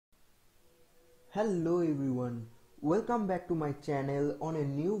Hello everyone, welcome back to my channel on a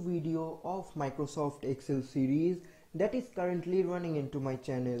new video of Microsoft Excel series that is currently running into my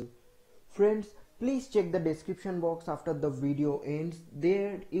channel. Friends, please check the description box after the video ends.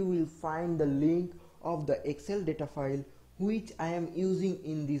 There you will find the link of the Excel data file which I am using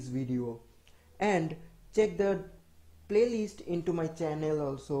in this video. And check the playlist into my channel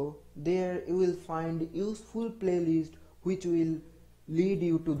also. There you will find useful playlist which will lead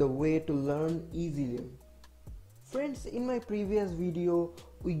you to the way to learn easily. Friends, in my previous video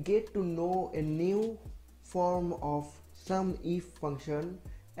we get to know a new form of SUMIF function,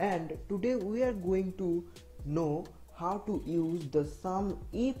 and today we are going to know how to use the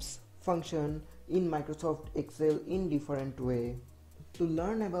SUMIF function in Microsoft Excel in different way. To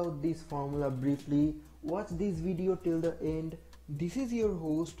learn about this formula briefly, watch this video till the end. This is your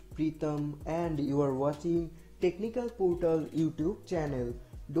host Pritam and you are watching Technical Portal YouTube channel.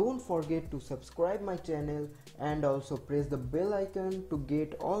 Don't forget to subscribe my channel and also press the bell icon to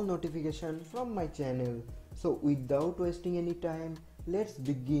get all notifications from my channel. So without wasting any time, let's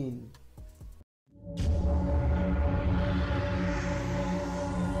begin.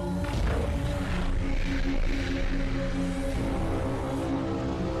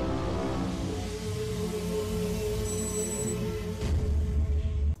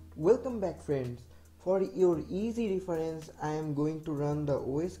 Welcome back friends. For your easy reference, I am going to run the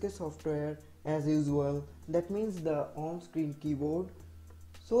OSK software as usual, that means the on-screen keyboard,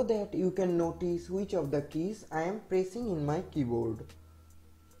 so that you can notice which of the keys I am pressing in my keyboard.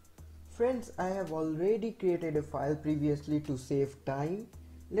 Friends, I have already created a file previously to save time.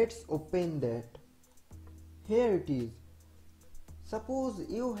 Let's open that. Here it is. Suppose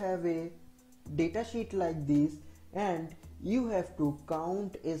you have a datasheet like this and you have to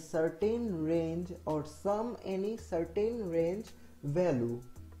count a certain range or sum any certain range value,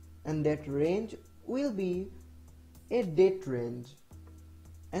 and that range will be a date range,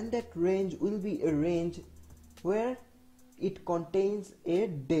 and that range will be a range where it contains a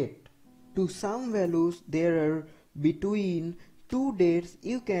date. To sum values there are between two dates,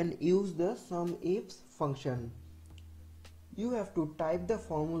 you can use the SUMIF function. You have to type the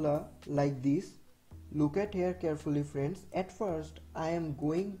formula like this. Look at here carefully friends. At first I am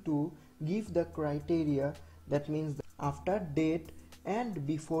going to give the criteria, that means after date and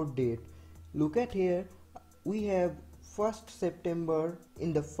before date. Look at here, we have 1st September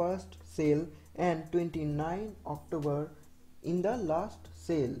in the first cell and 29 October in the last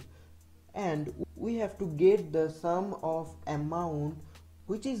cell, and we have to get the sum of amount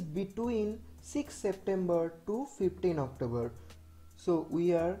which is between 6 September to 15 October. So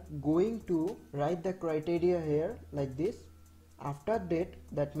we are going to write the criteria here like this. After date,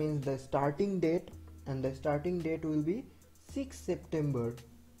 that means the starting date, and the starting date will be 6 September.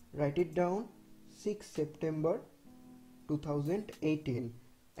 Write it down, 6 September 2018,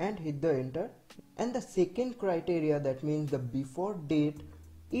 and hit the enter. And the second criteria, that means the before date,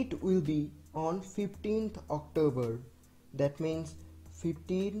 it will be on 15th October. That means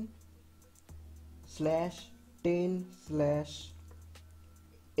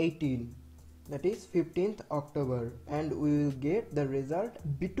 15/10/18, that is 15th October, and we will get the result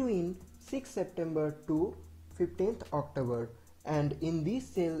between 6 September to 15th October. And in this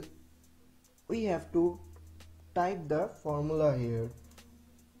cell we have to type the formula here.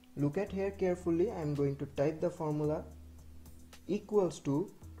 Look at here carefully. I am going to type the formula equals to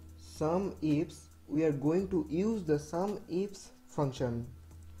SUMIF. We are going to use the SUMIF function.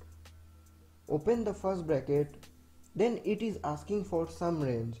 Open the first bracket, then it is asking for sum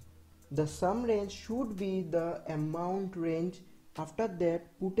range. The sum range should be the amount range. After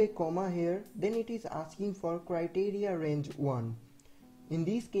that put a comma here, then it is asking for criteria range 1. In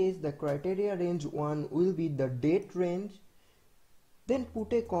this case the criteria range 1 will be the date range, then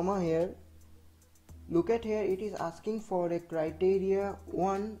put a comma here. Look at here, it is asking for a criteria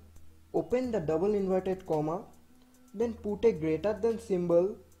 1, open the double inverted comma, then put a greater than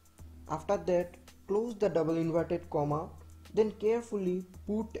symbol. After that close the double inverted comma, then carefully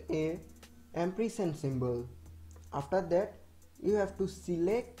put a ampersand symbol. After that you have to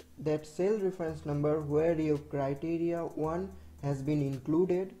select that cell reference number where your criteria 1 has been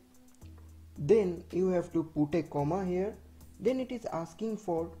included. Then you have to put a comma here. Then it is asking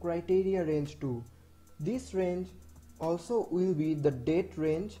for criteria range 2. This range also will be the date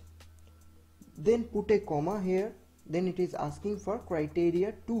range. Then put a comma here. Then it is asking for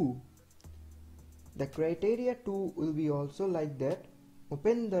criteria 2. The criteria 2 will be also like that.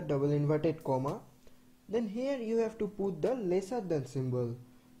 Open the double inverted comma. Then here you have to put the lesser than symbol.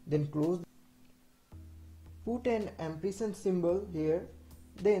 Then close. Put an ampersand symbol here.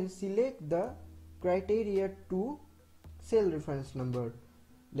 Then select the criteria to cell reference number.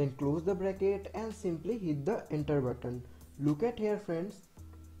 Then close the bracket and simply hit the enter button. Look at here friends,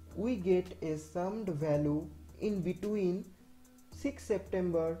 we get a summed value in between 6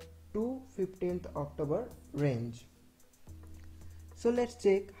 September to 15th October range. So let's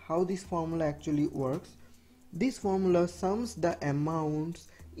check how this formula actually works. This formula sums the amounts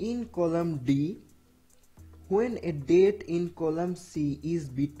in column D when a date in column C is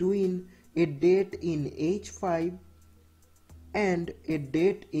between a date in H5 and a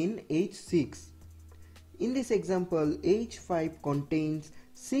date in H6. In this example, H5 contains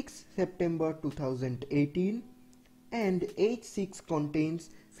 6 September 2018 and H6 contains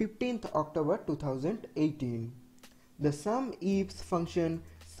 15th October 2018. The SUMIF function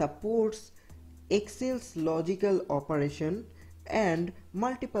supports Excel's logical operation and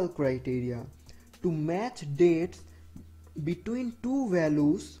multiple criteria. To match dates between two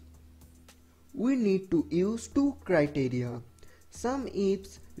values, we need to use two criteria.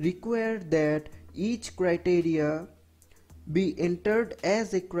 SUMIFs require that each criteria be entered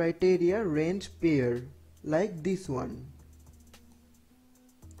as a criteria range pair, like this one.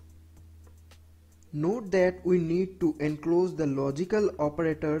 Note that we need to enclose the logical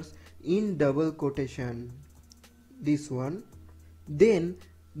operators in double quotation, this one, then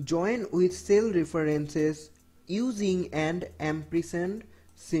join with cell references using an ampersand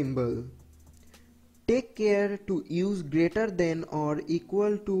symbol. Take care to use greater than or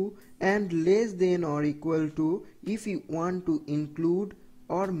equal to and less than or equal to if you want to include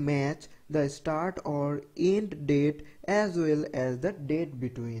or match the start or end date as well as the date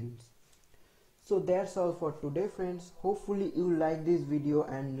between. So that's all for today friends. Hopefully you liked this video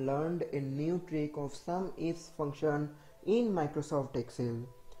and learned a new trick of SUMIF function in Microsoft Excel.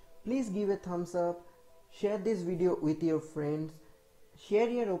 Please give a thumbs up, share this video with your friends, share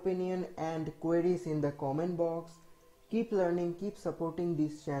your opinion and queries in the comment box. Keep learning, keep supporting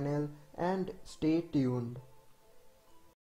this channel and stay tuned.